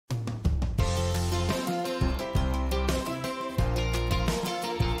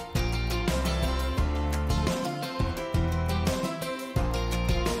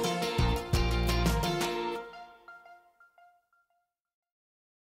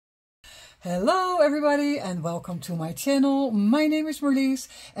Hello everybody and welcome to my channel. My name is Marlies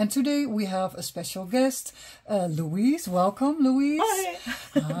and today we have a special guest, Luise. Welcome, Luise. Hi.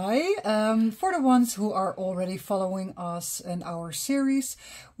 Hi. For the ones who are already following us in our series,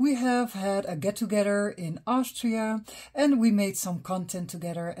 we have had a get-together in Austria and we made some content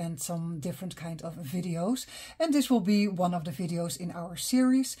together and some different kind of videos, and this will be one of the videos in our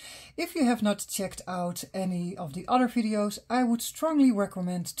series. If you have not checked out any of the other videos, I would strongly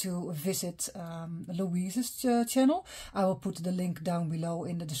recommend to visit Luise's channel. I will put the link down below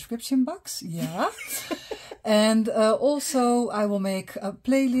in the description box. Yeah. And also I will make a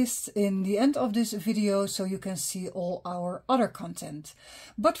playlist in the end of this video so you can see all our other content.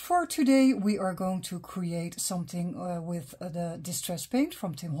 But for today we are going to create something with the distress paint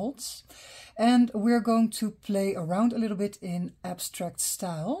from Holtz, and we're going to play around a little bit in abstract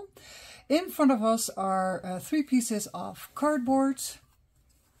style. In front of us are 3 pieces of cardboard,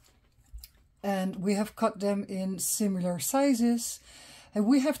 and we have cut them in similar sizes, and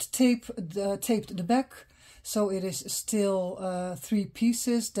we have taped the back, so it is still 3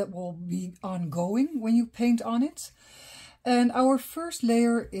 pieces that will be ongoing when you paint on it. And our first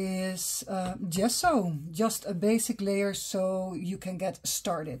layer is gesso, just a basic layer so you can get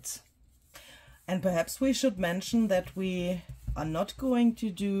started. And perhaps we should mention that we are not going to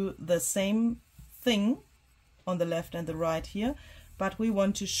do the same thing on the left and the right here, but we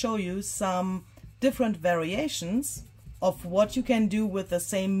want to show you some different variations of what you can do with the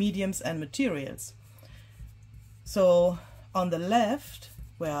same mediums and materials. So on the left,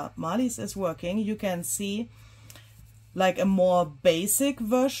 where Marlies is working, you can see like a more basic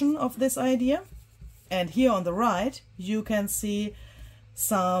version of this idea. And here on the right, you can see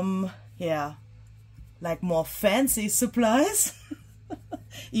some, like more fancy supplies,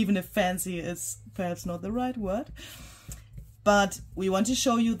 even if fancy is perhaps not the right word. But we want to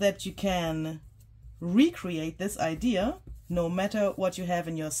show you that you can recreate this idea no matter what you have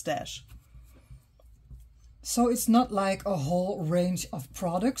in your stash. So it's not like a whole range of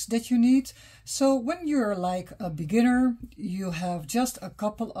products that you need. So when you're like a beginner, you have just a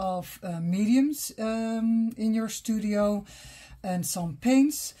couple of mediums in your studio and some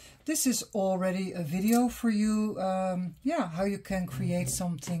paints. This is already a video for you, how you can create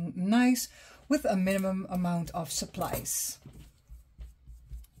something nice with a minimum amount of supplies.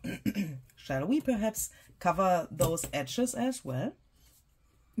 Shall we perhaps cover those edges as well?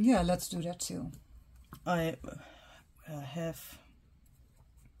 Yeah, let's do that too. I have...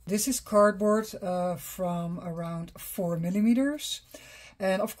 This is cardboard from around 4 millimeters.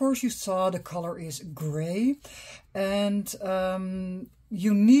 And of course you saw the color is gray. And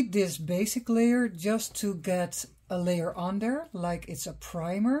you need this basic layer just to get a layer on there, like it's a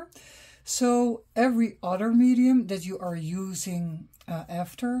primer. So every other medium that you are using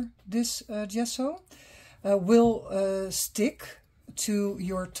after this gesso will stick to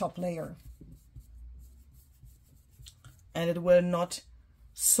your top layer. And it will not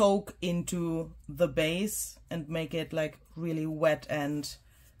soak into the base and make it like really wet and...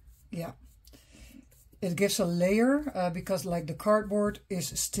 Yeah. It gives a layer because like the cardboard is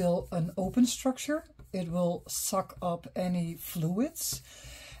still an open structure. It will suck up any fluids.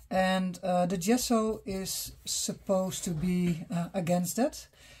 And the gesso is supposed to be against that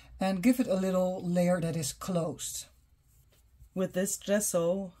and give it a little layer that is closed. With this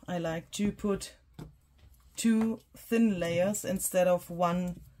gesso, I like to put 2 thin layers instead of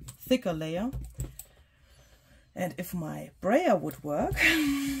 1 thicker layer. And if my brayer would work...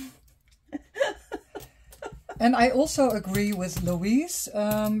 And I also agree with Luise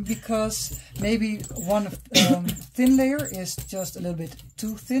because maybe one thin layer is just a little bit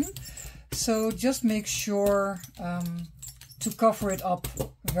too thin. So just make sure to cover it up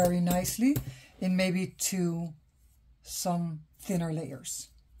very nicely in maybe some thinner layers.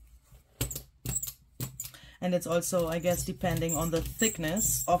 And it's also, I guess, depending on the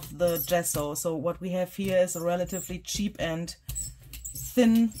thickness of the gesso. So what we have here is a relatively cheap and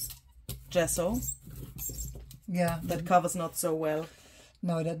thin gesso. Yeah, that covers not so well.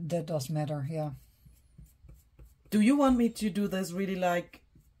 No, that does matter, yeah. Do you want me to do this really like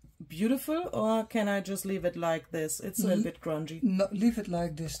beautiful, or can I just leave it like this? It's a little bit grungy. No, leave it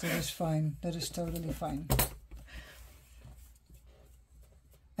like this, that is fine. That is totally fine.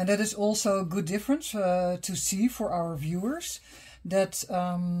 And that is also a good difference to see for our viewers, that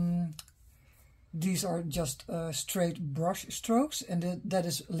these are just straight brush strokes, and that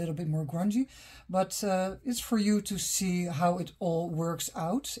is a little bit more grungy. But it's for you to see how it all works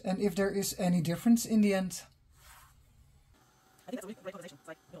out and if there is any difference in the end. I think that's a really great conversation. It's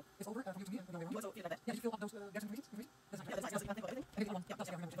like, you know, It's over for you to me. you also feel like that. Yeah, did you fill up those gaps and ingredients? That's Yeah, that's nice. Nothing for everything. I think the other one. Yeah, that's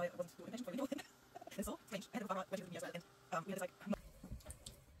Yeah, I wasn't too intentional for you. It's so strange. I had to when she was with me as well, and we had this like.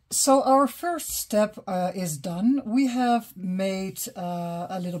 So our first step is done. We have made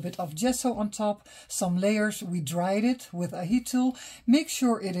a little bit of gesso on top, some layers. We dried it with a heat tool. Make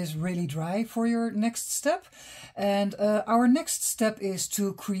sure it is really dry for your next step. And our next step is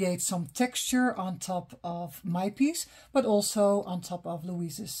to create some texture on top of my piece, but also on top of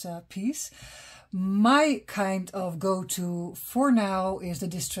Luise's piece. My kind of go-to for now is the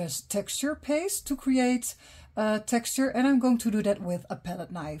Distress Texture Paste to create texture, and I'm going to do that with a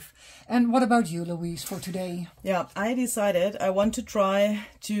palette knife. And what about you, Luise, for today? Yeah, I decided I want to try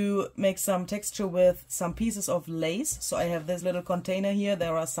to make some texture with some pieces of lace. So I have this little container here.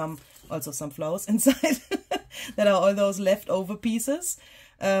 There are also some flowers inside that are all those leftover pieces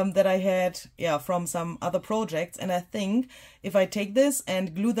that I had from some other projects. And I think if I take this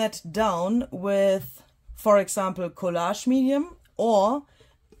and glue that down with, for example, Collage medium, or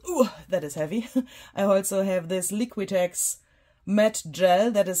ooh, that is heavy. I also have this Liquitex matte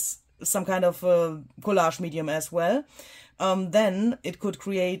gel that is some kind of collage medium as well. Then it could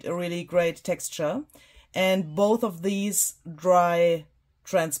create a really great texture. And both of these dry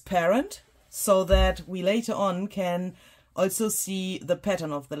transparent so that we later on can also see the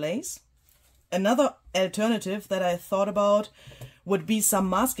pattern of the lace. Another alternative that I thought about would be some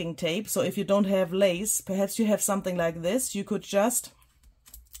masking tape. So if you don't have lace, perhaps you have something like this. You could just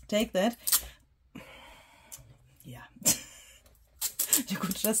take that. Yeah. You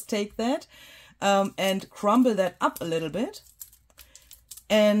could just take that and crumble that up a little bit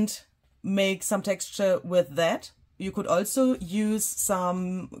and make some texture with that. You could also use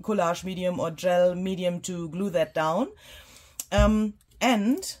some collage medium or gel medium to glue that down.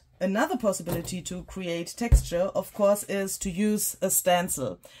 And another possibility to create texture, of course, is to use a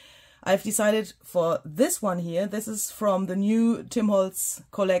stencil. I've decided for this one here, this is from the new Tim Holtz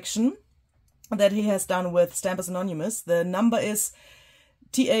collection that he has done with Stampers Anonymous. The number is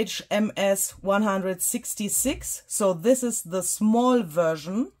THMS 166. So this is the small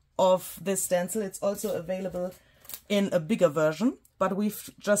version of this stencil. It's also available in a bigger version, but we've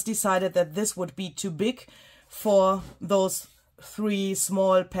just decided that this would be too big for those 3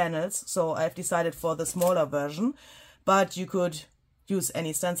 small panels. So I've decided for the smaller version, but you could use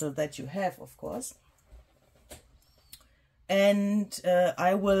any stencil that you have, of course. And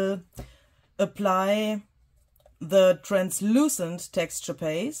I will apply the translucent texture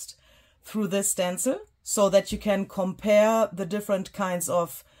paste through this stencil so that you can compare the different kinds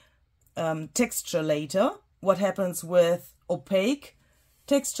of texture later. What happens with opaque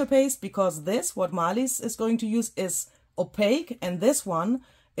texture paste, because this, what Marlies is going to use, is opaque and this one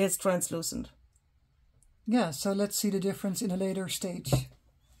is translucent. Yeah, so let's see the difference in a later stage.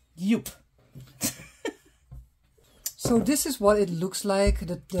 Yup. So this is what it looks like,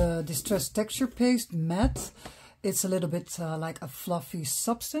 the Distress Texture Paste matte. It's a little bit like a fluffy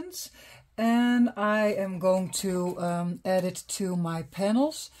substance. And I am going to add it to my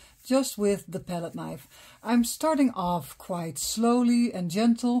panels just with the palette knife. I'm starting off quite slowly and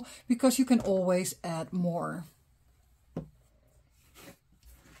gentle because you can always add more.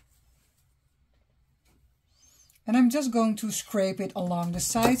 And I'm just going to scrape it along the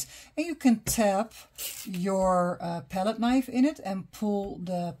sides, and you can tap your palette knife in it and pull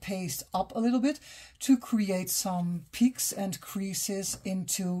the paste up a little bit to create some peaks and creases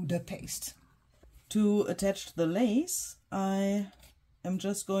into the paste. To attach the lace, I am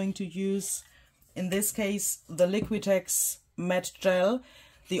just going to use, in this case, the Liquitex matte gel.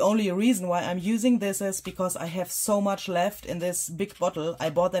 The only reason why I'm using this is because I have so much left in this big bottle. I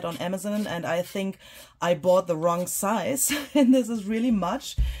bought that on Amazon and I think I bought the wrong size and this is really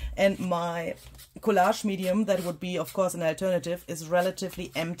much. And my collage medium, that would be of course an alternative, is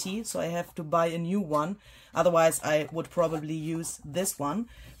relatively empty, so I have to buy a new one. Otherwise I would probably use this one,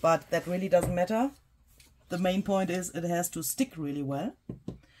 but that really doesn't matter. The main point is it has to stick really well.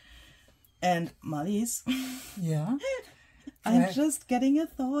 And Marlies. Yeah? I'm just getting a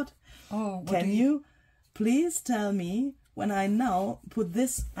thought. Oh, can you please tell me when I now put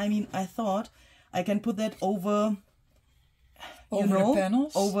this, I thought I can put that over the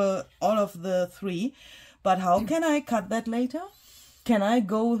panels? Over all of the 3, but how can I cut that later? Can I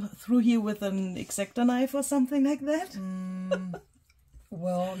go through here with an X-Acto knife or something like that?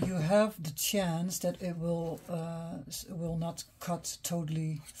 Well, you have the chance that it will not cut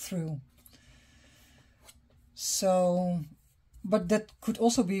totally through. So, but that could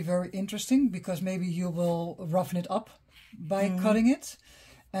also be very interesting because maybe you will roughen it up by cutting it,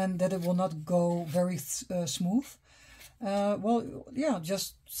 and that it will not go very smooth. well, yeah,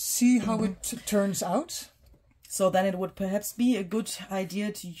 just see how it turns out. So then it would perhaps be a good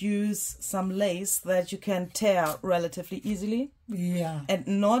idea to use some lace that you can tear relatively easily. Yeah. And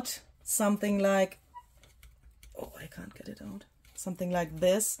not something like, oh, I can't get it out. Something like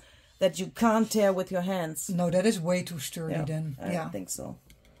this that you can't tear with your hands. No, that is way too sturdy then. I think so.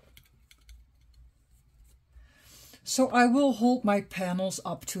 So I will hold my panels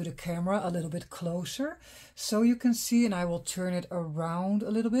up to the camera a little bit closer so you can see, and I will turn it around a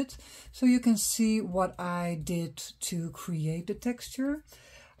little bit so you can see what I did to create the texture.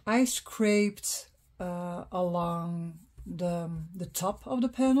 I scraped along the top of the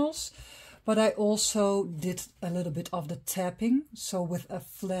panels, but I also did a little bit of the tapping, so with a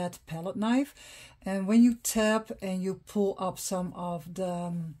flat palette knife. And when you tap and you pull up some of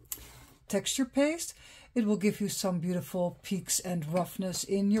the texture paste, it will give you some beautiful peaks and roughness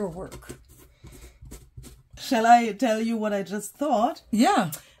in your work. Shall I tell you what I just thought?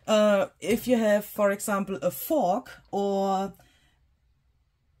 Yeah. If you have, for example, a fork or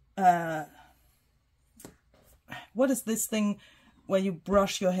what is this thing where you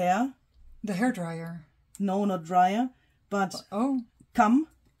brush your hair? The hairdryer. No, not dryer, but comb.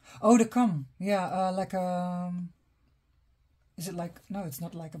 Oh, the comb. Yeah, like a... Is it like... No, it's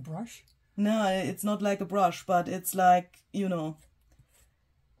not like a brush. No, it's not like a brush, but it's like, you know...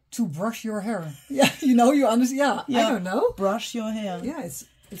 To brush your hair. Yeah, you know, you understand. Yeah, I don't know. Brush your hair. Yeah,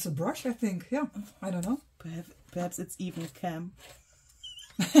 it's a brush, I think. Yeah, I don't know. Perhaps it's even cam.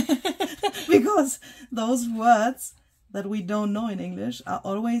 Because those words that we don't know in English are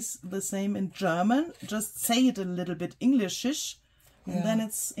always the same in German. Just say it a little bit Englishish, and then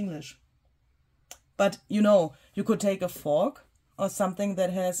it's English. But, you know, you could take a fork or something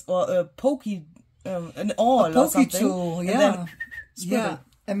that has, or a pokey, an awl or something. Tool, yeah. And then yeah,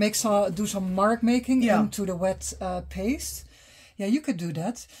 and do some mark making into the wet paste. Yeah, you could do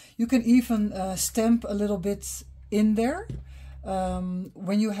that. You can even stamp a little bit in there.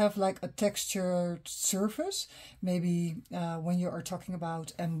 When you have like a textured surface, maybe when you are talking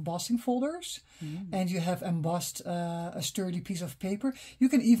about embossing folders and you have embossed a sturdy piece of paper, you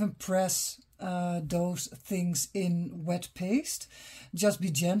can even press those things in wet paste. Just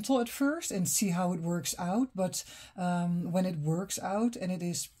be gentle at first and see how it works out. But when it works out and it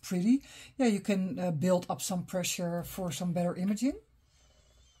is pretty, yeah, you can build up some pressure for some better imaging.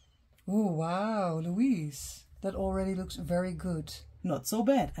 Oh, wow, Luise. That already looks very good. Not so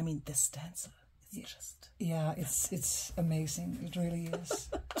bad. I mean, this stencil is just... Yeah, it's amazing. It really is.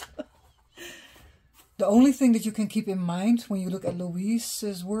 The only thing that you can keep in mind when you look at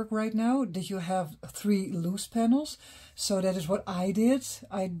Luise's work right now, that you have 3 loose panels. So that is what I did.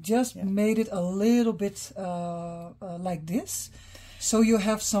 I just made it a little bit like this. So you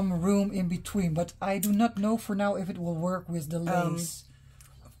have some room in between. But I do not know for now if it will work with the lace.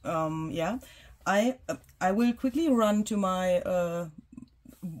 Yeah. I will quickly run to my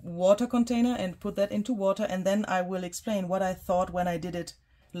water container and put that into water, and then I will explain what I thought when I did it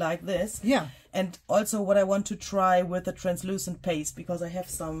like this. Yeah. And also what I want to try with the translucent paste, because I have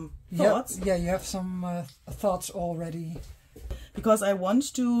some thoughts. Yeah, you have some thoughts already. Because I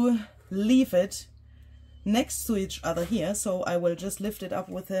want to leave it next to each other here, so I will just lift it up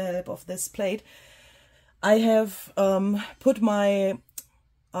with the help of this plate. I have put my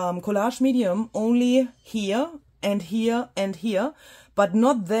collage medium only here and here and here, but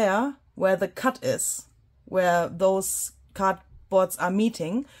not there where the cut is, where those cardboards are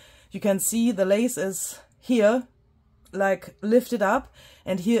meeting. You can see the lace is here, like lifted up,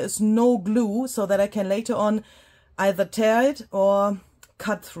 and here is no glue, so that I can later on either tear it or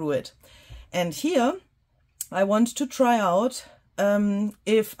cut through it. And here I want to try out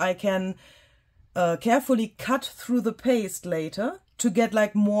if I can carefully cut through the paste later to get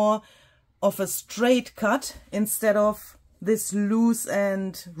like more of a straight cut instead of this loose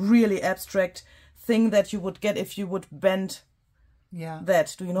and really abstract thing that you would get if you would bend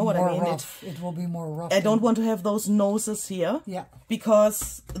that. Do you know what I mean? It will be more rough. I don't want to have those noses here. Yeah.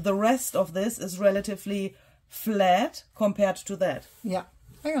 Because the rest of this is relatively flat compared to that. Yeah,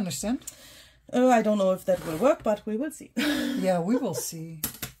 I understand. I don't know if that will work, but we will see. Yeah, we will see.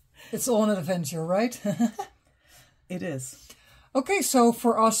 It's all an adventure, right? It is. Okay, so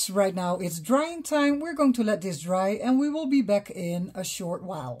for us right now, it's drying time. We're going to let this dry and we will be back in a short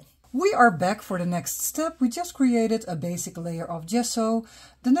while. We are back for the next step. We just created a basic layer of gesso.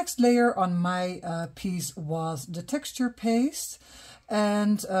 The next layer on my piece was the texture paste.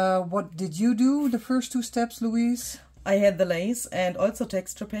 And what did you do, the first 2 steps, Luise? I had the lace and also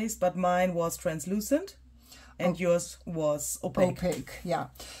texture paste, but mine was translucent. And yours was opaque. Opaque, yeah.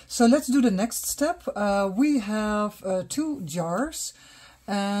 So let's do the next step. We have 2 jars,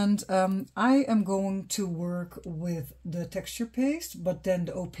 and I am going to work with the texture paste, but then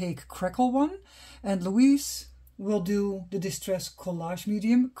the opaque Crackle one, and Luise will do the Distress Collage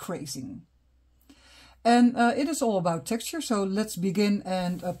medium, Crazing. And it is all about texture, so let's begin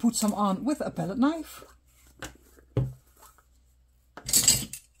and put some on with a palette knife.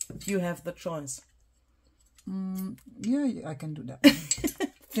 You have the choice. Yeah, I can do that.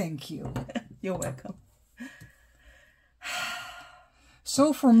 Thank you. You're welcome.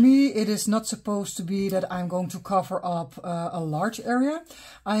 So for me, it is not supposed to be that I'm going to cover up a large area.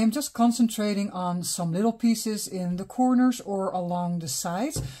 I am just concentrating on some little pieces in the corners or along the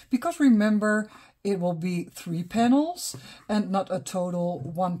sides, because remember, it will be 3 panels and not a total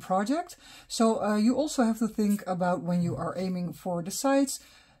 1 project. So you also have to think about, when you are aiming for the sides,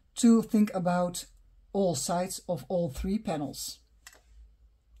 to think about all sides of all 3 panels.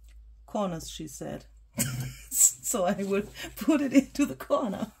 Corners, she said. So I will put it into the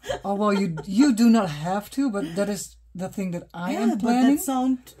corner. Oh, well, you do not have to, but that is the thing that I am planning.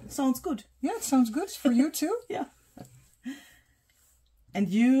 But that sounds good. Yeah, it sounds good for you too. Yeah. And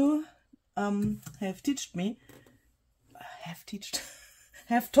you have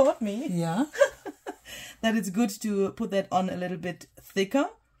taught me Yeah. that it's good to put that on a little bit thicker.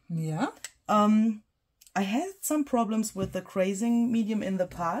 Yeah. I had some problems with the crazing medium in the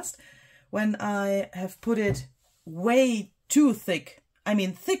past when I have put it way too thick. I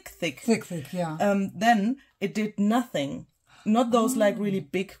mean thick. Thick, yeah. Then it did nothing. Not those like really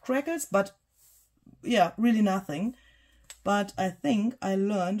big crackles, but yeah, really nothing. But I think I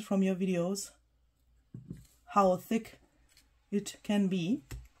learned from your videos how thick it can be.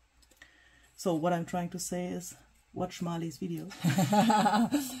 So what I'm trying to say is, watch Marlies' video.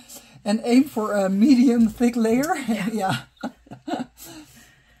 And aim for a medium thick layer. Yeah.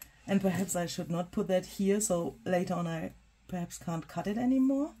 And perhaps I should not put that here, so later on I perhaps can't cut it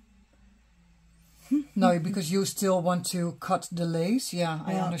anymore. No, because you still want to cut the lace. Yeah,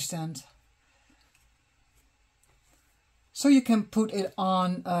 I understand. So you can put it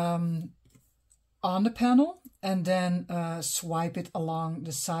on the panel and then swipe it along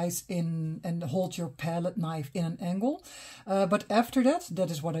the sides and hold your palette knife in an angle. But after that, that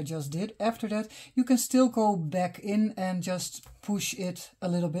is what I just did. After that, you can still go back in and just push it a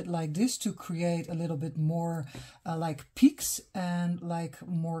little bit like this to create a little bit more like peaks and like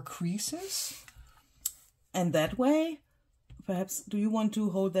more creases. And that way, perhaps, do you want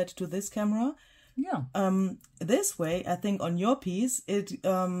to hold that to this camera? Yeah. This way, I think on your piece, it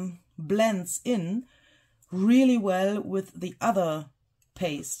blends in really well with the other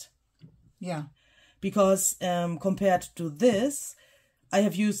paste. Yeah. Because compared to this, I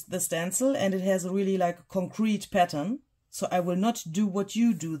have used the stencil and it has a really like concrete pattern. So I will not do what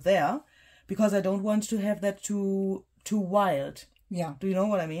you do there, because I don't want to have that too wild. Yeah. Do you know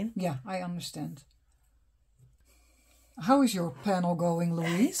what I mean? Yeah, I understand. How is your panel going,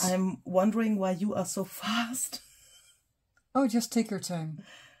 Luise? I'm wondering why you are so fast. Oh, just take your time.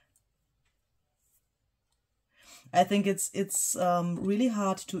 I think it's really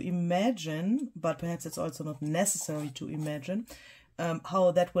hard to imagine, but perhaps it's also not necessary to imagine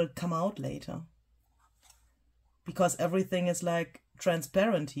how that will come out later. Because everything is like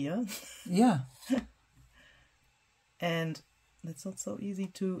transparent here. Yeah. And it's not so easy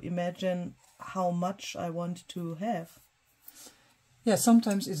to imagine how much I want to have. Yeah,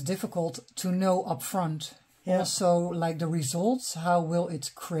 sometimes it's difficult to know up front. Yeah. Also, like the results, how will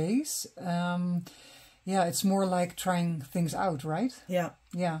it craze? Yeah, it's more like trying things out, right? Yeah.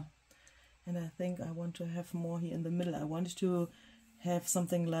 Yeah. And I think I want to have more here in the middle. I want to have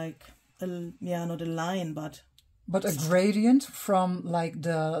something like, not a line, but a gradient from like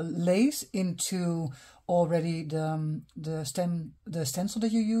the lace into already the stencil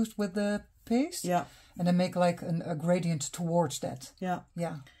that you used with the paste. Yeah. And then make like a gradient towards that. Yeah.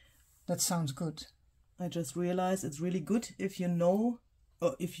 Yeah. That sounds good. I just realized it's really good if you know,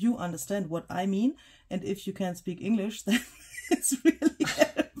 or if you understand what I mean, and if you can speak English, then it's really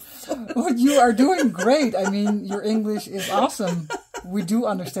helpful. Well, you are doing great. I mean, your English is awesome. We do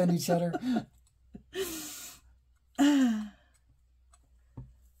understand each other.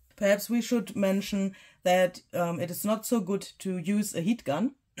 Perhaps we should mention that it is not so good to use a heat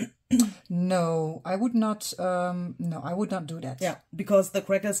gun. No, I would not. No, I would not do that. Yeah, because the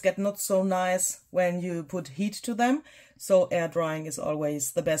crackers get not so nice when you put heat to them. So air drying is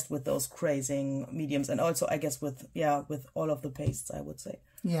always the best with those crazing mediums, and also I guess with all of the pastes, I would say.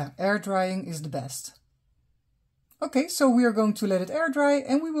 Yeah, air drying is the best. Okay, so we are going to let it air dry,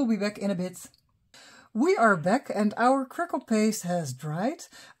 and we will be back in a bit. We are back and our Crackle paste has dried.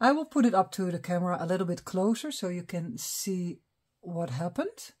 I will put it up to the camera a little bit closer so you can see what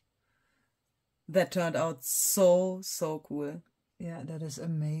happened. That turned out so cool. Yeah, that is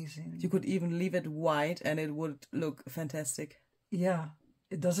amazing. You could even leave it white and it would look fantastic. Yeah,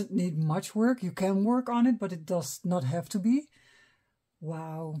 it doesn't need much work. You can work on it, but it does not have to be.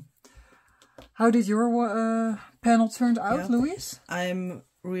 Wow. How did your panel turn out, Luise? I'm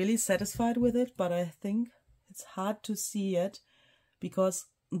really satisfied with it, but I think it's hard to see it because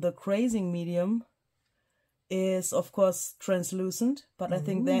the crazing medium is of course translucent, but I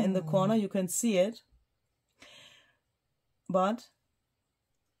think there in the corner you can see it. But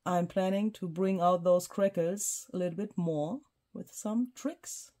I'm planning to bring out those crackles a little bit more with some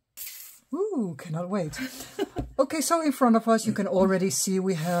tricks. Ooh, cannot wait. Okay, so in front of us you can already see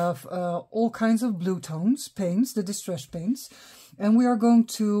we have all kinds of blue tones, paints, the distress paints. And we are going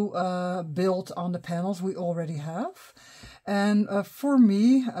to build on the panels we already have. And for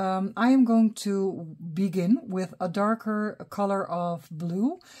me, I am going to begin with a darker color of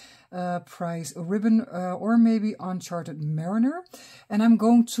blue, price ribbon or maybe Uncharted Mariner. And I'm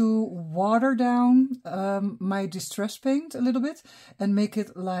going to water down my distress paint a little bit and make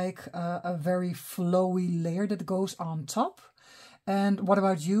it like a very flowy layer that goes on top. And what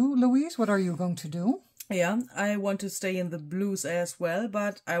about you, Luise? What are you going to do? Yeah, I want to stay in the blues as well,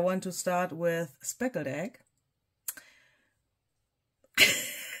 but I want to start with Speckled egg.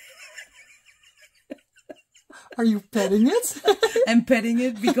 Are you petting it? I'm petting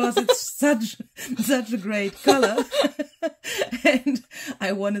it because it's such a great color. And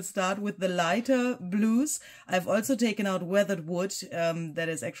I want to start with the lighter blues. I've also taken out weathered wood. That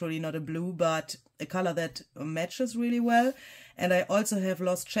is actually not a blue, but a color that matches really well. And I also have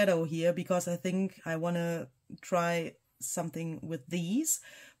Lost Shadow here because I think I want to try something with these.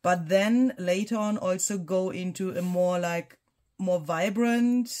 But then later on also go into a more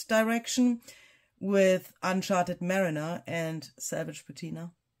vibrant direction with Uncharted Mariner and Salvage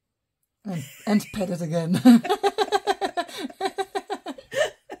Patina. And pet it again.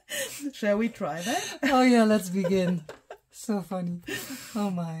 Shall we try that? Oh yeah, let's begin. So funny. Oh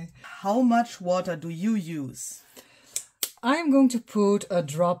my. How much water do you use? I'm going to put a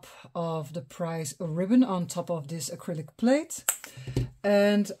drop of the price ribbon on top of this acrylic plate.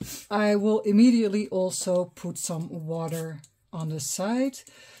 And I will immediately also put some water on the side.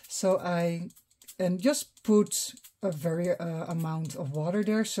 And just put a very amount of water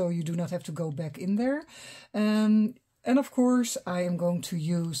there so you do not have to go back in there. And of course I am going to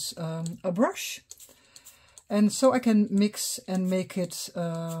use a brush. And so I can mix and make it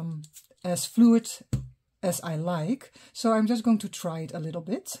as fluid as I like. So I'm just going to try it a little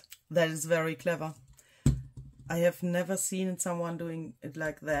bit. That is very clever. I have never seen someone doing it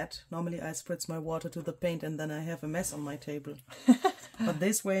like that. Normally I spritz my water to the paint and then I have a mess on my table. But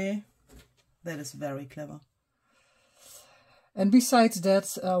this way, that is very clever. And besides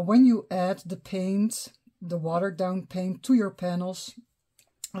that, when you add the paint, the watered down paint to your panels,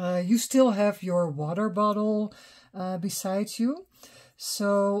 you still have your water bottle beside you.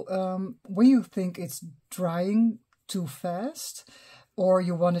 So when you think it's drying too fast or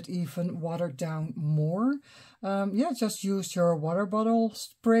you want it even watered down more, yeah, just use your water bottle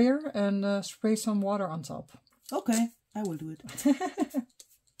sprayer and spray some water on top. Okay, I will do it.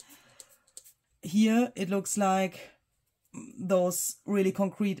 Here it looks like those really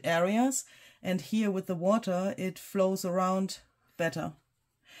concrete areas, and here with the water it flows around better.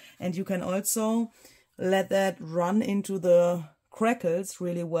 And you can also let that run into the crackles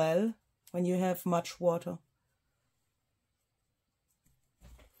really well when you have much water.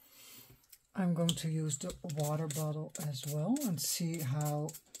 I'm going to use the water bottle as well and see how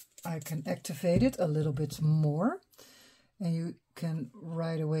I can activate it a little bit more. And you can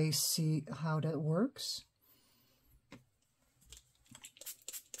right away see how that works.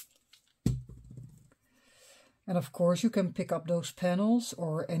 And of course you can pick up those panels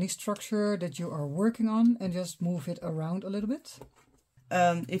or any structure that you are working on and just move it around a little bit.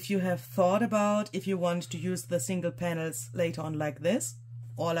 If you have thought about if you want to use the single panels later on like this,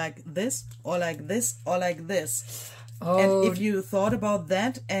 or like this, or like this, or like this. Oh. And if you thought about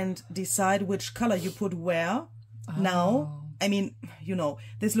that and decide which color you put where, now, I mean, you know,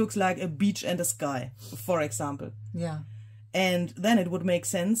 this looks like a beach and a sky, for example. Yeah. And then it would make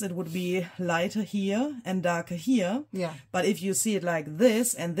sense. It would be lighter here and darker here. Yeah. But if you see it like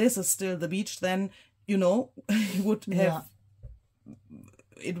this, and this is still the beach, then, you know, you would have... Yeah.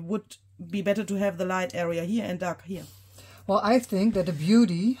 It would be better to have the light area here and dark here. Well, I think that the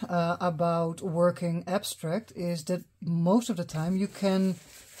beauty about working abstract is that most of the time you can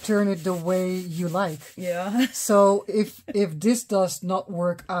turn it the way you like. Yeah. So if this does not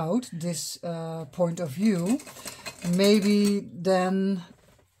work out, this point of view, maybe then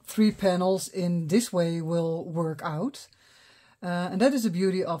 3 panels in this way will work out. And that is the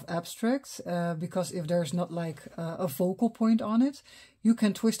beauty of abstract, because if there's not like a focal point on it, you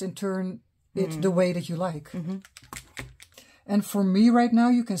can twist and turn it the way that you like. And for me right now,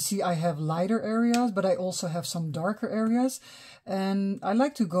 you can see I have lighter areas, but I also have some darker areas. And I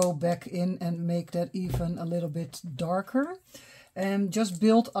like to go back in and make that even a little bit darker. And just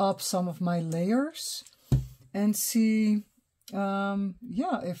build up some of my layers and see,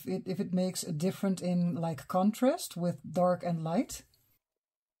 yeah, if it makes a difference in like contrast with dark and light.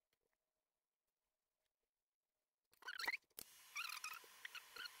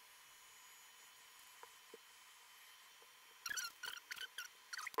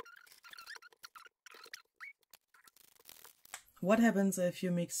 What happens if you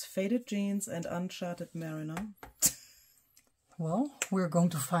mix Faded Jeans and Uncharted Mariner? Well, we're going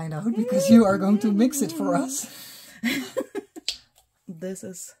to find out because you are going to mix it for us. This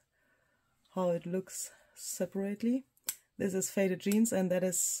is how it looks separately. This is Faded Jeans and that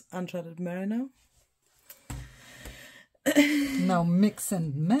is Uncharted Mariner. Now mix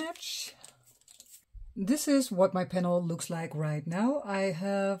and match. This is what my panel looks like right now. I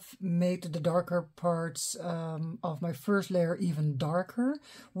have made the darker parts of my first layer even darker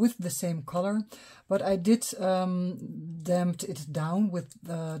with the same color, but I did damp it down with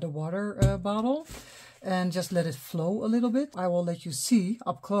the water bottle and just let it flow a little bit. I will let you see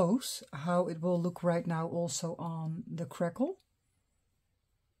up close how it will look right now also on the Crackle.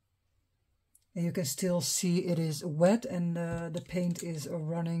 And you can still see it is wet and the paint is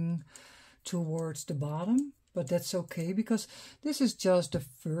running towards the bottom, but that's okay because this is just the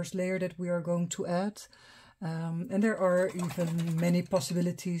first layer that we are going to add, and there are even many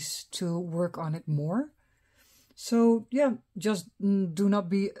possibilities to work on it more. So yeah, just do not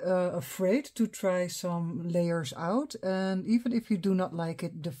be afraid to try some layers out, and even if you do not like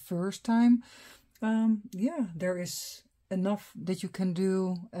it the first time, yeah, there is enough that you can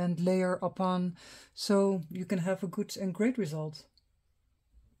do and layer upon so you can have a good and great result.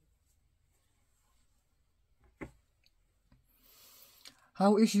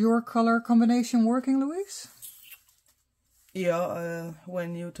 How is your color combination working, Luise? Yeah,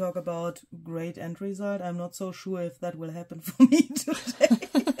 when you talk about great end result, I'm not so sure if that will happen for me today.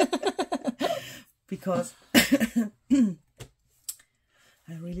 Because I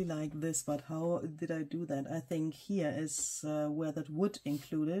really like this, but how did I do that? I think here is where that wood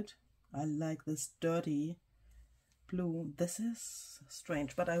included. I like this dirty blue. This is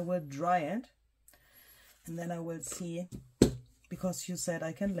strange, but I will dry it and then I will see. Because you said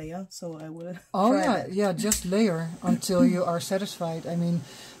I can layer, so I will try that. Yeah, just layer until you are satisfied. I mean,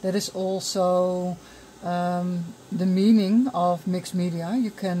 that is also the meaning of mixed media.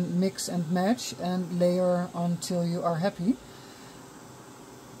 You can mix and match and layer until you are happy.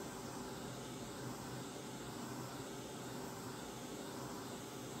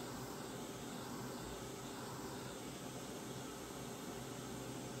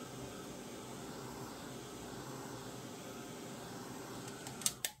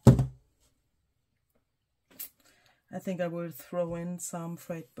 I think I will throw in some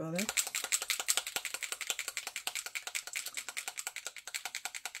Frayed Burlap.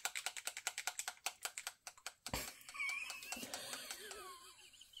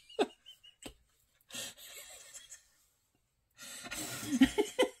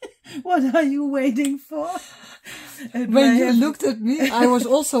 What are you waiting for? When you looked at me, I was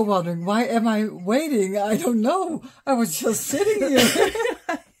also wondering, why am I waiting? I don't know. I was just sitting here.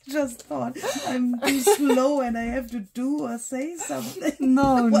 Just thought I'm too slow and I have to do or say something.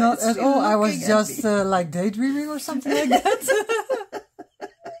 No, not at all. I was just like daydreaming or something like that.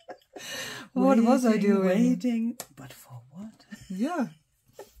 What was I doing? Waiting. But for what? Yeah.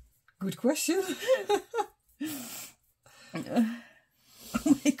 Good question. Oh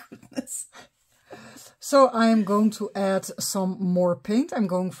my goodness. So I'm going to add some more paint. I'm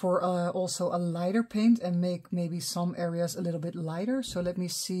going for also a lighter paint and make maybe some areas a little bit lighter. So let me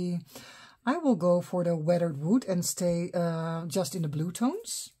see. I will go for the weathered wood and stay just in the blue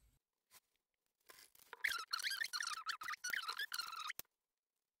tones.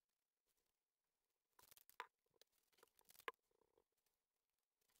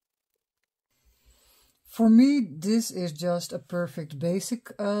 For me, this is just a perfect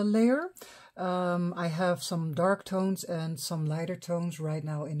basic layer. I have some dark tones and some lighter tones right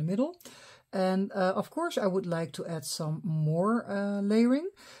now in the middle. And of course, I would like to add some more layering.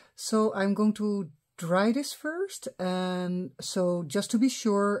 So I'm going to dry this first, and so just to be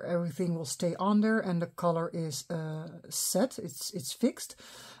sure everything will stay on there and the color is set, it's fixed,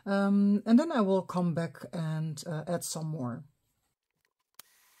 and then I will come back and add some more.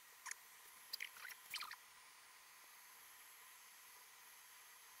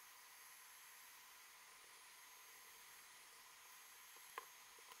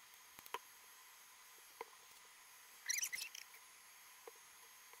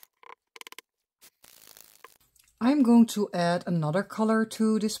 I'm going to add another color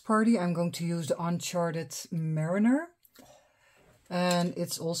to this party. I'm going to use the Uncharted Mariner. And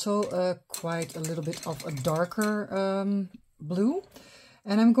it's also quite a little bit of a darker blue.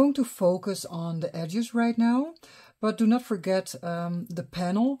 And I'm going to focus on the edges right now. But do not forget, the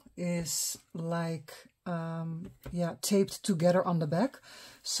panel is like taped together on the back.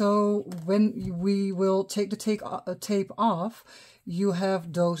 So when we will take the tape off, you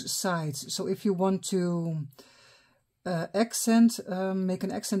have those sides. So if you want to make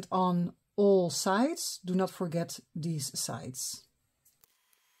an accent on all sides, do not forget these sides.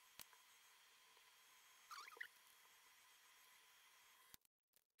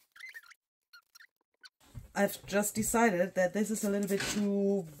 I've just decided that this is a little bit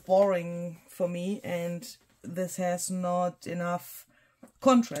too boring for me and this has not enough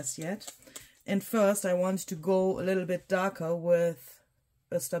contrast yet. And first I want to go a little bit darker with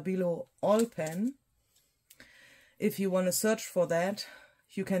a Stabilo oil pen. If you want to search for that,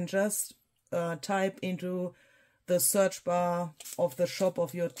 you can just type into the search bar of the shop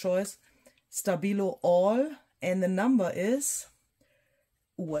of your choice, Stabilo All, and the number is,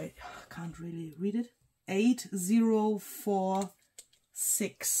 wait, I can't really read it,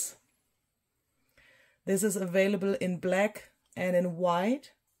 8046. This is available in black and in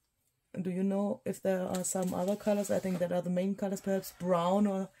white. Do you know if there are some other colors? I think that are the main colors, perhaps brown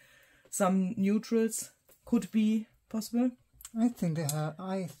or some neutrals could be possible. I think they had,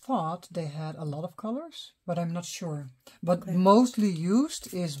 I thought they had a lot of colors, but I'm not sure. But okay. Mostly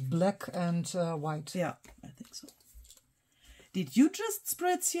used is black and white. Yeah, I think so. Did you just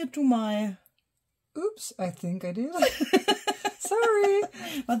spritz here to my... Oops, I think I did. Sorry.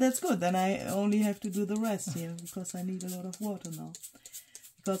 But that's good. Then I only have to do the rest here because I need a lot of water now.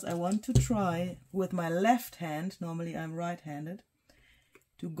 Because I want to try with my left hand, normally I'm right-handed,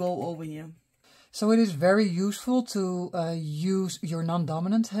 to go over here. So it is very useful to use your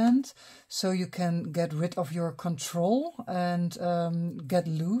non-dominant hand so you can get rid of your control and get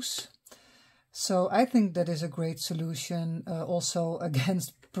loose. So I think that is a great solution also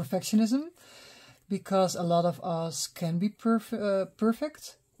against perfectionism, because a lot of us can be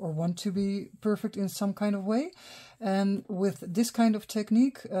perfect or want to be perfect in some kind of way. And with this kind of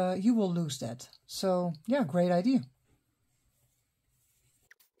technique, you will lose that. So yeah, great idea.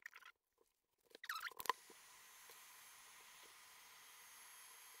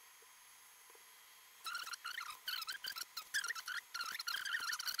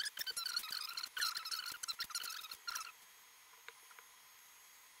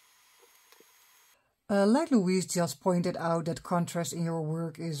 Like Louise just pointed out, that contrast in your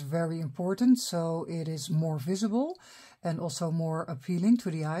work is very important, so it is more visible and also more appealing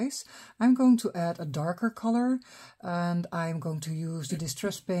to the eyes. I'm going to add a darker color, and I'm going to use the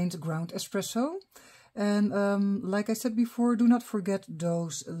Distress Paint Ground Espresso. And like I said before, do not forget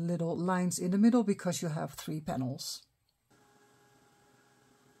those little lines in the middle because you have 3 panels.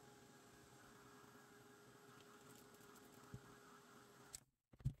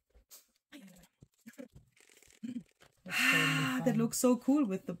 That looks so cool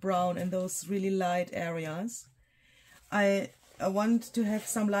with the brown and those really light areas. I want to have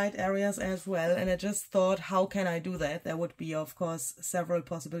some light areas as well, and I just thought, how can I do that? There would be, of course, several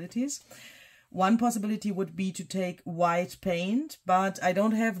possibilities. One possibility would be to take white paint, but I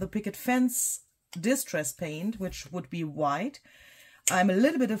don't have the picket fence distress paint, which would be white. I'm a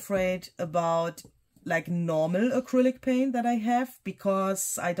little bit afraid about like normal acrylic paint that I have,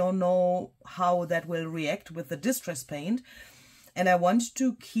 because I don't know how that will react with the distress paint, and I want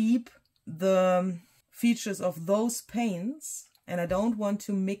to keep the features of those paints, and I don't want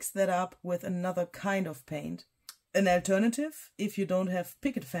to mix that up with another kind of paint. An alternative, if you don't have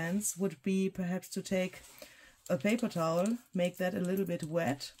picket fence, would be perhaps to take a paper towel, make that a little bit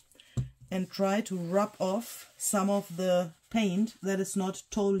wet, and try to rub off some of the paint that is not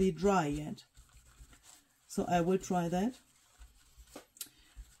totally dry yet. So I will try that.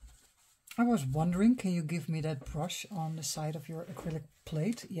 I was wondering, can you give me that brush on the side of your acrylic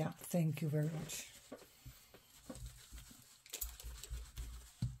plate? Yeah, thank you very much.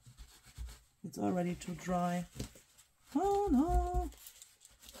 It's already too dry. Oh no!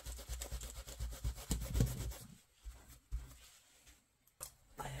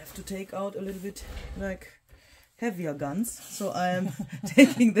 have to take out a little bit like heavier guns. So I am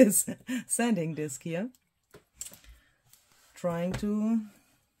taking this sanding disc here, trying to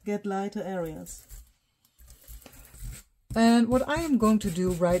get lighter areas. And what I am going to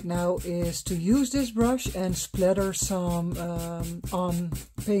do right now is to use this brush and splatter some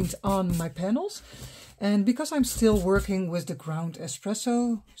paint on my panels. And because I'm still working with the ground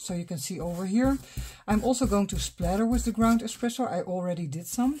espresso, so you can see over here, I'm also going to splatter with the ground espresso. I already did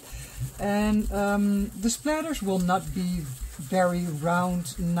some. And the splatters will not be very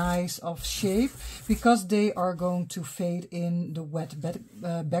round, nice of shape, because they are going to fade in the wet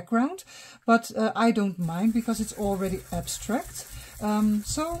background. But I don't mind because it's already abstract.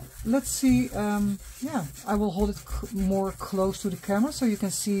 So let's see, yeah, I will hold it more close to the camera so you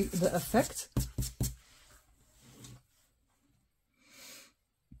can see the effect.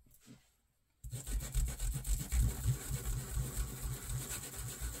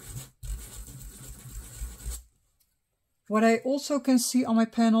 What I also can see on my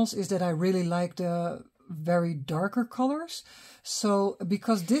panels is that I really like the very darker colors. So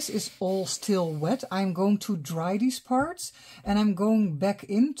because this is all still wet, I'm going to dry these parts and I'm going back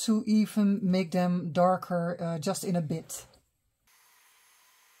in to even make them darker just in a bit.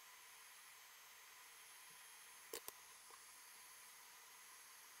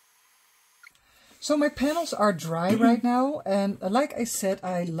 So my panels are dry right now, and like I said,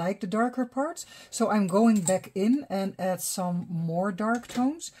 I like the darker parts. So I'm going back in and add some more dark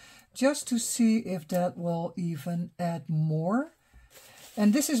tones, just to see if that will even add more.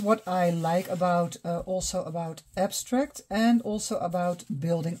 And this is what I like about also about abstract and also about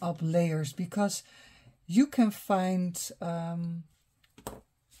building up layers, because you can find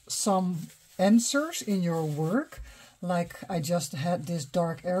some answers in your work. Like I just had this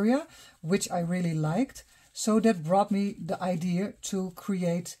dark area, which I really liked. So that brought me the idea to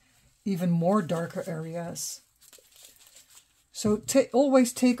create even more darker areas. So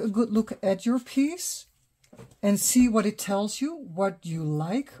always take a good look at your piece and see what it tells you, what you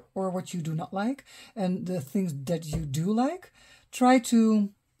like or what you do not like, and the things that you do like. Try to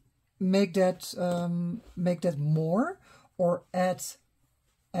make that more or add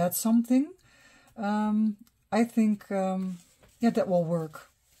something. I think, yeah, that will work.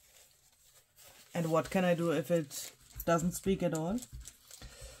 And what can I do if it doesn't speak at all?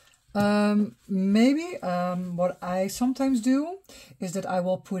 Maybe what I sometimes do is that I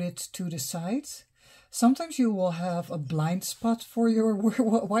will put it to the side. Sometimes you will have a blind spot for your work.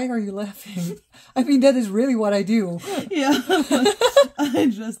 Why are you laughing? I mean, that is really what I do. Yeah,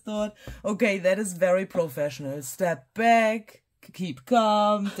 I just thought, okay, that is very professional. Step back. Keep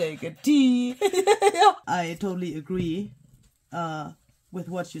calm, take a tea. Yeah. I totally agree with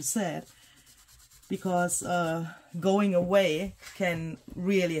what you said, because going away can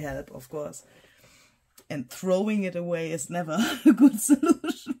really help, of course. And throwing it away is never a good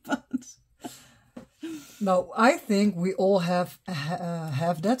solution. But no, I think we all have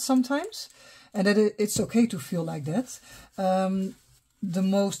that sometimes, and that it's okay to feel like that. The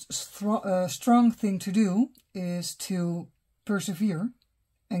most strong thing to do is to persevere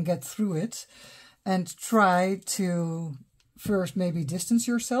and get through it, and try to first maybe distance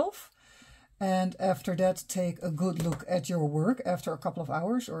yourself, and after that take a good look at your work after a couple of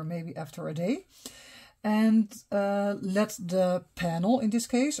hours or maybe after a day, and let the panel in this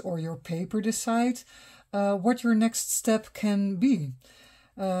case or your paper decide what your next step can be.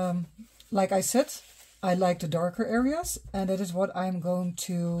 Like I said, I like the darker areas, and that is what I'm going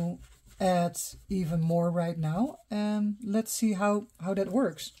to add even more right now, and let's see how that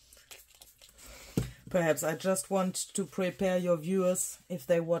works. Perhaps I just want to prepare your viewers, if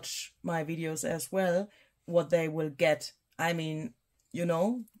they watch my videos as well, what they will get. I mean, you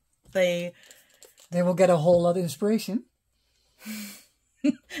know, they will get a whole lot of inspiration.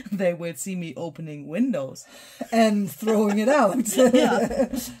 They will see me opening windows and throwing it out.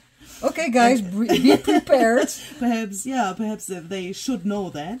 Yeah. Okay, guys, be prepared. Perhaps they should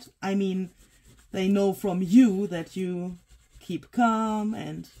know that. I mean, they know from you that you keep calm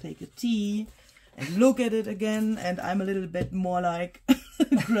and take a tea and look at it again. And I'm a little bit more like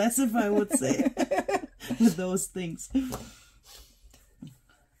aggressive, I would say, with those things.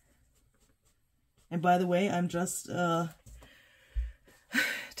 And by the way, I'm just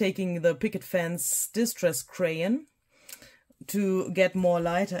taking the Picket Fence Distress Crayon to get more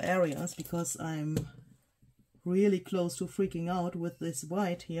lighter areas, because I'm really close to freaking out with this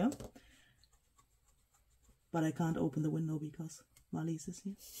white here. But I can't open the window because Marlies is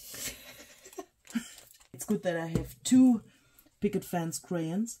here. It's good that I have two Picket Fence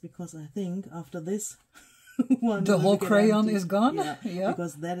crayons, because I think after this one. The whole crayon is gone? Yeah, yeah.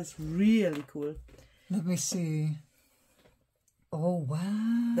 Because that is really cool. Let me see. Oh,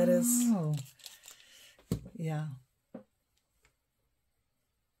 wow. That is... Yeah.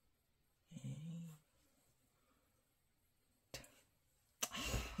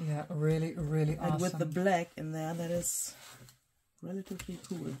 Yeah, really, really awesome. And with the black in there, that is relatively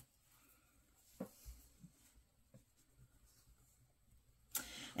cool.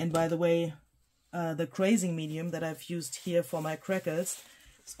 And by the way, the crazing medium that I've used here for my crackles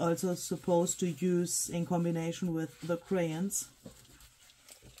is also supposed to use in combination with the crayons.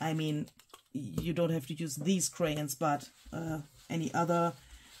 I mean, you don't have to use these crayons, but any other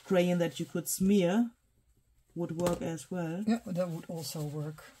crayon that you could smear would work as well. Yeah, that would also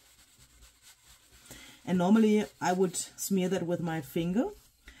work. And normally I would smear that with my finger,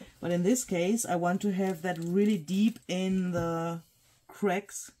 but in this case I want to have that really deep in the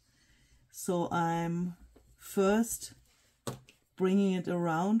cracks. So I'm first bringing it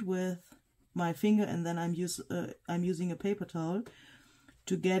around with my finger, and then I'm using a paper towel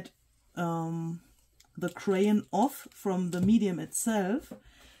to get the crayon off from the medium itself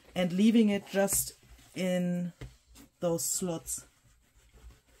and leaving it just in those slots.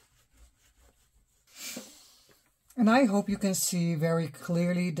 And I hope you can see very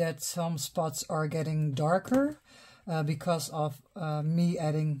clearly that some spots are getting darker because of me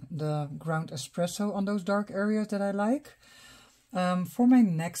adding the ground espresso on those dark areas that I like. For my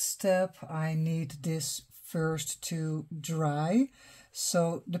next step, I need this first to dry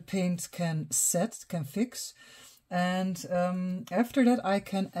so the paint can set, can fix. And after that, I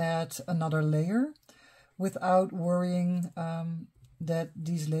can add another layer without worrying that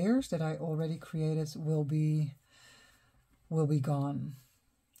these layers that I already created will be gone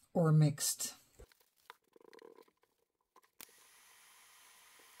or mixed.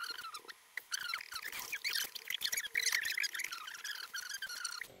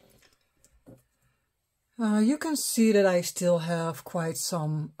 You can see that I still have quite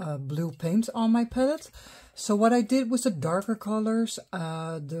some blue paint on my palette. So what I did with the darker colors,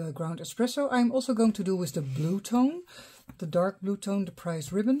 the ground espresso, I'm also going to do with the blue tone, the dark blue tone, the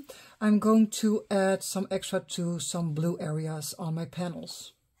prize ribbon. I'm going to add some extra to some blue areas on my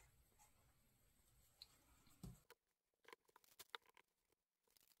panels.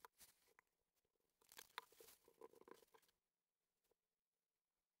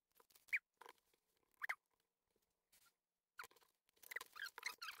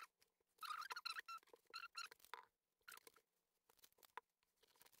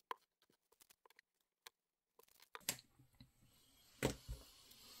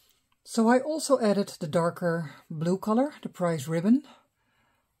 So I also added the darker blue color, the prize ribbon,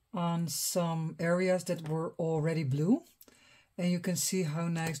 on some areas that were already blue. And you can see how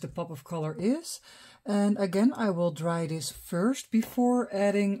nice the pop of color is. And again, I will dry this first before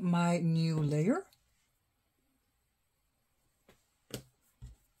adding my new layer.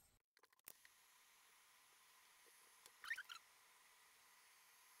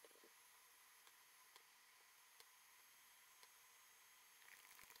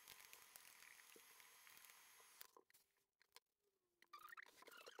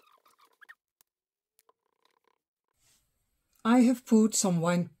 I have put some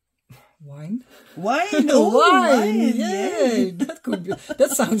wine. Wine? Oh, wine! Yay! That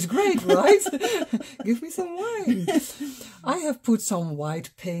sounds great, right? Give me some wine. I have put some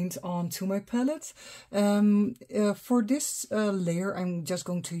white paint onto my palette. For this layer, I'm just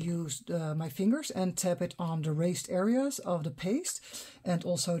going to use my fingers and tap it on the raised areas of the paste and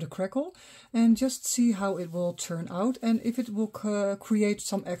also the crackle, and just see how it will turn out and if it will create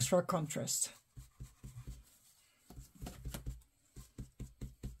some extra contrast.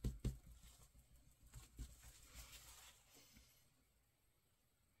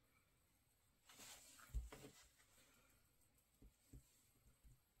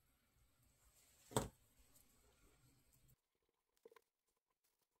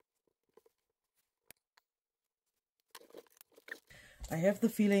 I have the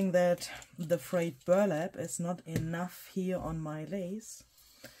feeling that the frayed burlap is not enough here on my lace.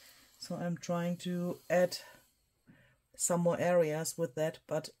 So I'm trying to add some more areas with that,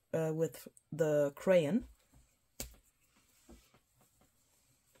 but with the crayon.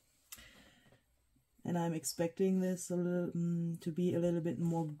 And I'm expecting this to be a little bit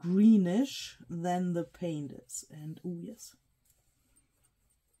more greenish than the paint is. And oh yes,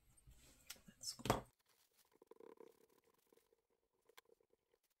 that's good.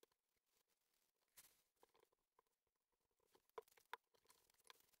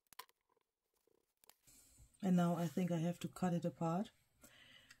 And now I think I have to cut it apart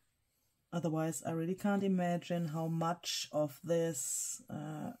Otherwise, I really can't imagine how much of this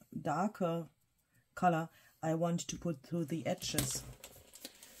darker color I want to put through the edges.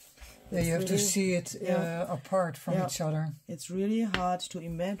 Yeah, you have to see it apart from each other. It's really hard to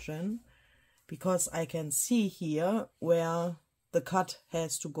imagine because I can see here where the cut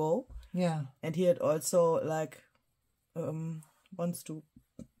has to go. Yeah. And here it also like wants to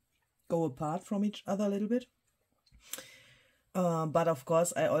go apart from each other a little bit. But of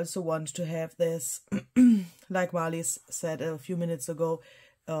course, I also want to have this, like Marlies said a few minutes ago,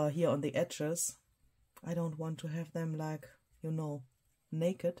 here on the edges. I don't want to have them like, you know,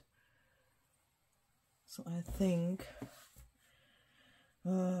 naked. So I think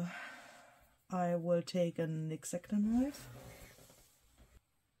I will take an X-Acto knife.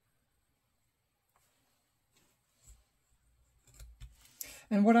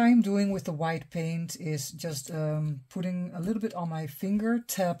 And what I'm doing with the white paint is just putting a little bit on my finger,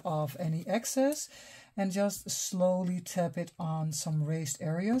 tap off any excess, and just slowly tap it on some raised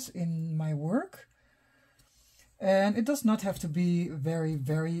areas in my work. And it does not have to be very,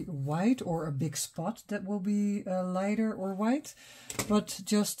 very white or a big spot that will be lighter or white, but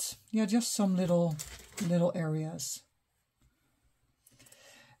just some little areas.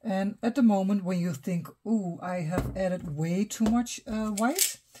 And at the moment when you think, ooh, I have added way too much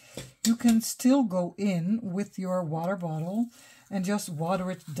white, you can still go in with your water bottle and just water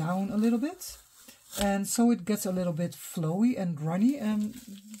it down a little bit. And so it gets a little bit flowy and runny, and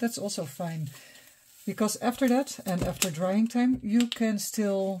that's also fine. Because after that, and after drying time, you can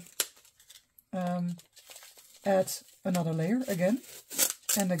still add another layer again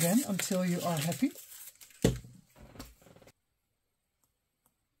and again until you are happy.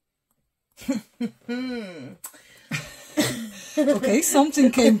 Okay,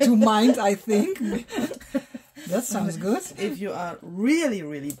 something came to mind, I think. That sounds good. If you are really,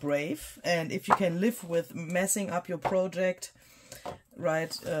 really brave, and if you can live with messing up your project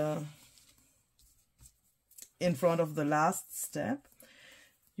right in front of the last step,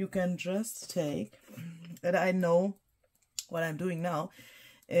 you can just take, and I know what I'm doing now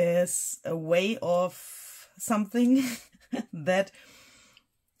is a way of something that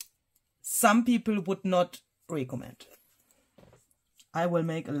some people would not recommend. I will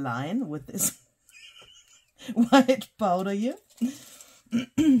make a line with this white powder here.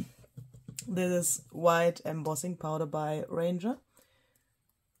 This is white embossing powder by Ranger.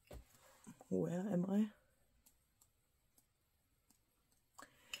 Where am I?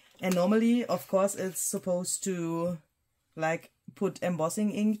 And normally, of course, it's supposed to like put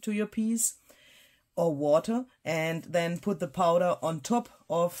embossing ink to your piece or water and then put the powder on top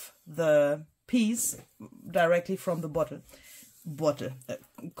of the piece directly from the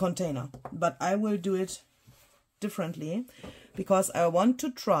container. But I will do it differently because I want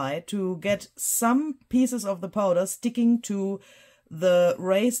to try to get some pieces of the powder sticking to the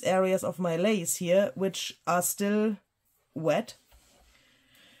raised areas of my lace here, which are still wet.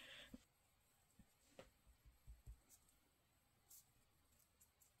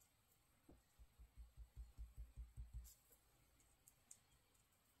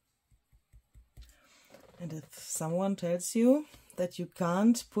 And if someone tells you that you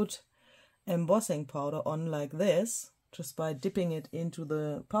can't put embossing powder on like this, just by dipping it into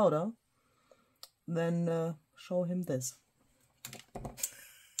the powder, then show him this.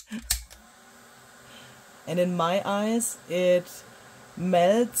 And in my eyes, it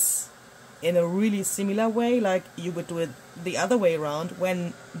melts in a really similar way, like you would do it the other way around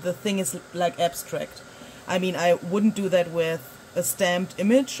when the thing is like abstract. I mean, I wouldn't do that with a stamped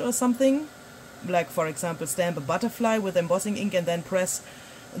image or something. Like, for example, stamp a butterfly with embossing ink and then press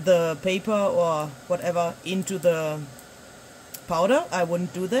the paper or whatever into the powder. I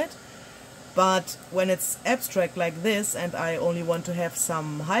wouldn't do that. But when it's abstract like this and I only want to have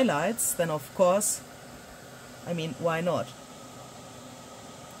some highlights, then of course, I mean, why not?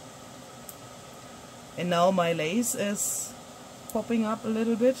 And now my lace is popping up a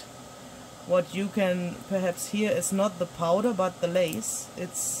little bit. What you can perhaps hear is not the powder but the lace.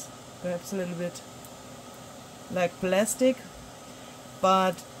 It's perhaps a little bit like plastic,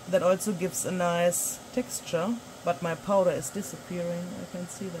 but that also gives a nice texture. But my powder is disappearing, I can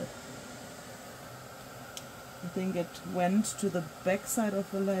see that. I think it went to the back side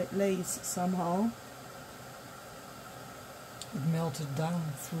of the lace somehow. It melted down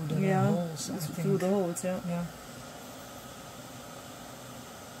through the holes, I think. Through the holes, yeah. Yeah.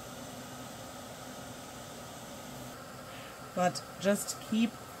 But just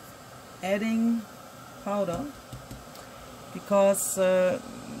keep adding powder, because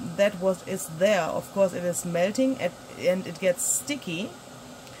that what is there, of course, it is melting and it gets sticky,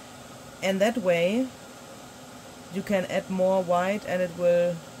 And that way you can add more white and it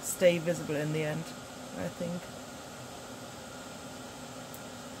will stay visible in the end, I think.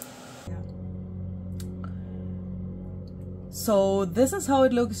 So this is how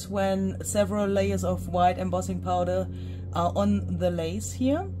it looks when several layers of white embossing powder are on the lace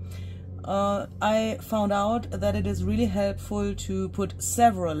here. I found out that it is really helpful to put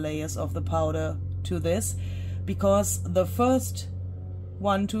several layers of the powder to this, because the first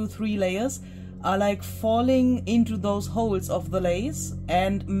 1, 2, 3 layers are like falling into those holes of the lace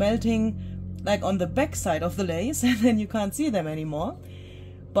and melting like on the back side of the lace, and then you can't see them anymore.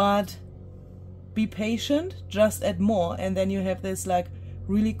 But be patient, just add more, and then you have this like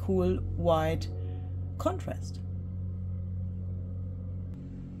really cool white contrast.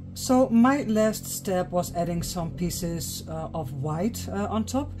 So my last step was adding some pieces of white on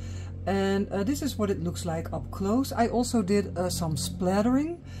top, and this is what it looks like up close. I also did some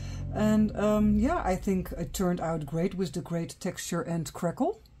splattering, and yeah, I think it turned out great with the great texture and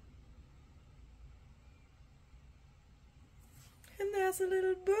crackle. And there's a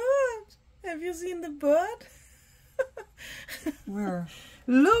little bird. Have you seen the bird? Where?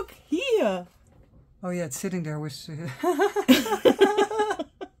 Look here. Oh yeah, it's sitting there with...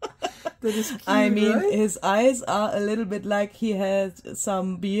 That is cute, I mean, right? his eyes are a little bit like he had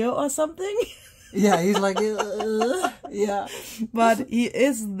some beer or something. Yeah, he's like... yeah. But he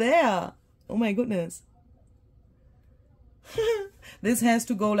is there. Oh my goodness. This has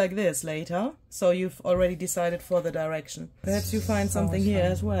to go like this later. So you've already decided for the direction. Perhaps you find something here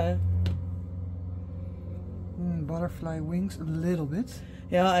as well. Butterfly wings a little bit.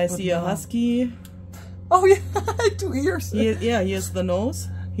 Yeah, I see a husky. Oh yeah, 2 ears. Here, yeah, here's the nose.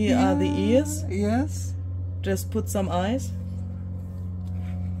 Here are the ears. Yes. Just put some eyes.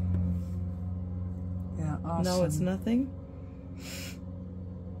 Yeah, awesome. Now it's nothing.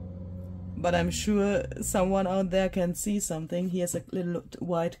 But I'm sure someone out there can see something. Here's a little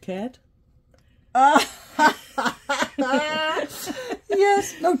white cat.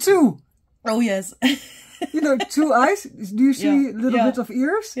 Yes. No, 2. Oh yes. You know, 2 eyes. Do you see a little bit of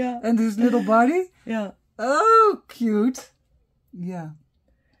ears? Yeah. And his little body? Yeah. Oh, cute. Yeah.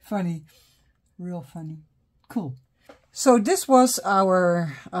 Funny. Real funny. Cool. So this was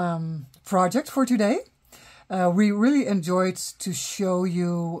our project for today. We really enjoyed to show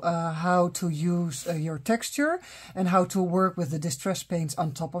you how to use your texture and how to work with the distress paints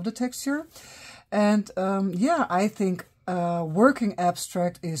on top of the texture. And yeah, I think working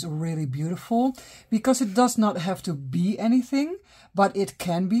abstract is really beautiful because it does not have to be anything, but it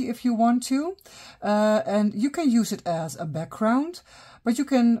can be if you want to. And you can use it as a background, but you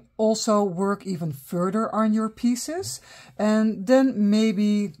can also work even further on your pieces and then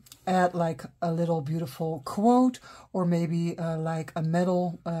maybe add like a little beautiful quote or maybe like a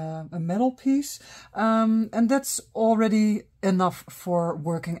metal piece. And that's already enough for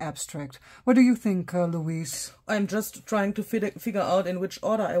working abstract. What do you think, Luise? I'm just trying to figure out in which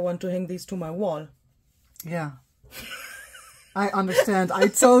order I want to hang these to my wall. Yeah. I understand. I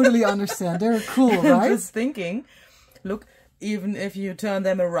totally understand. They're cool, right? I'm just thinking, look, even if you turn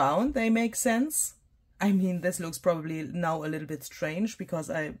them around, they make sense. I mean, this looks probably now a little bit strange because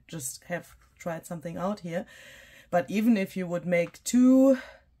I just have tried something out here. But even if you would make 2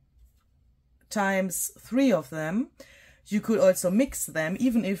 times 3 of them, you could also mix them,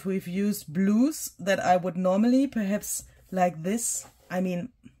 even if we've used blues that I would normally perhaps like this. I mean,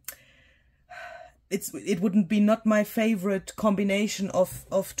 it wouldn't be not my favorite combination of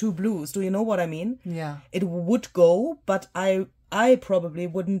 2 blues. Do you know what I mean? Yeah. It would go, but I probably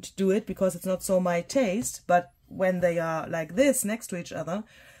wouldn't do it because it's not so my taste. But when they are like this next to each other,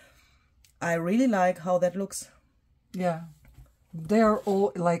 I really like how that looks. Yeah. They are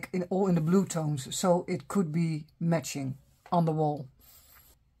all like all in the blue tones, so it could be matching on the wall.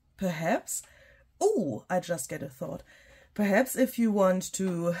 Perhaps. Oh, I just get a thought. Perhaps if you want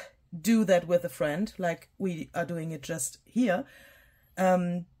to do that with a friend, like we are doing it just here,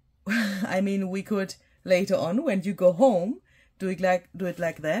 I mean, we could later on when you go home do it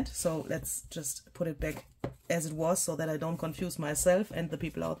like that. So let's just put it back as it was so that I don't confuse myself and the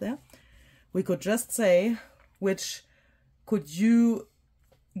people out there. We could just say which could you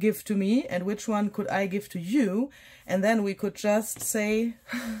give to me and which one could I give to you, and then we could just say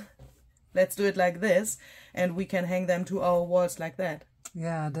let's do it like this, and we can hang them to our walls like that.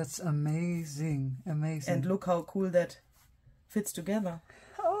 Yeah, that's amazing. Amazing. And look how cool that fits together.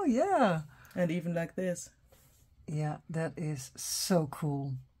 Oh yeah. And even like this. Yeah, that is so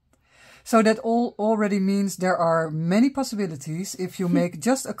cool. So that already means there are many possibilities if you make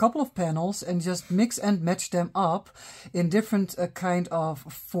just a couple of panels and just mix and match them up in different kind of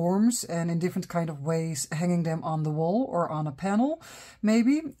forms and in different kind of ways, hanging them on the wall or on a panel,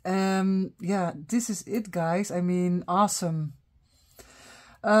 maybe. Yeah, this is it, guys. I mean, awesome.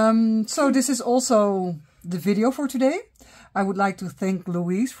 So this is also the video for today. I would like to thank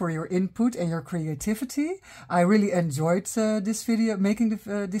Luise for your input and your creativity. I really enjoyed this video, making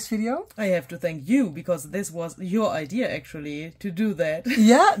this video. I have to thank you, because this was your idea actually to do that.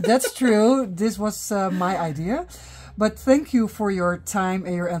 Yeah, that's true. This was my idea. But thank you for your time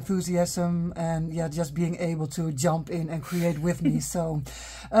and your enthusiasm, and yeah, just being able to jump in and create with me. So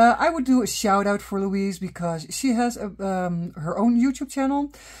I would do a shout out for Luise, because she has her own YouTube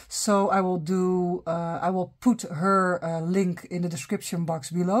channel. So I will put her link in the description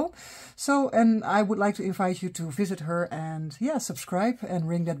box below. So, and I would like to invite you to visit her and yeah, subscribe and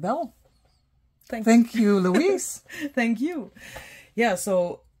ring that bell. Thank you, Luise. Thank you. Yeah,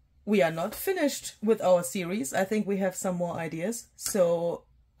 so we are not finished with our series. I think we have some more ideas. So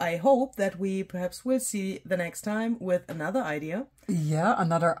I hope that we perhaps will see the next time with another idea. Yeah,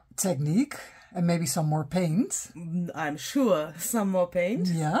 another technique and maybe some more paint. I'm sure some more paint.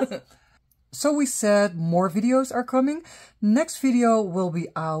 Yeah. So we said more videos are coming. Next video will be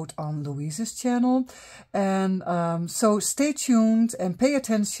out on Luise's channel. And so stay tuned and pay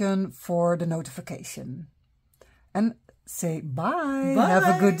attention for the notification. And say bye. Bye.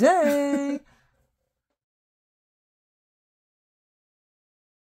 Have a good day.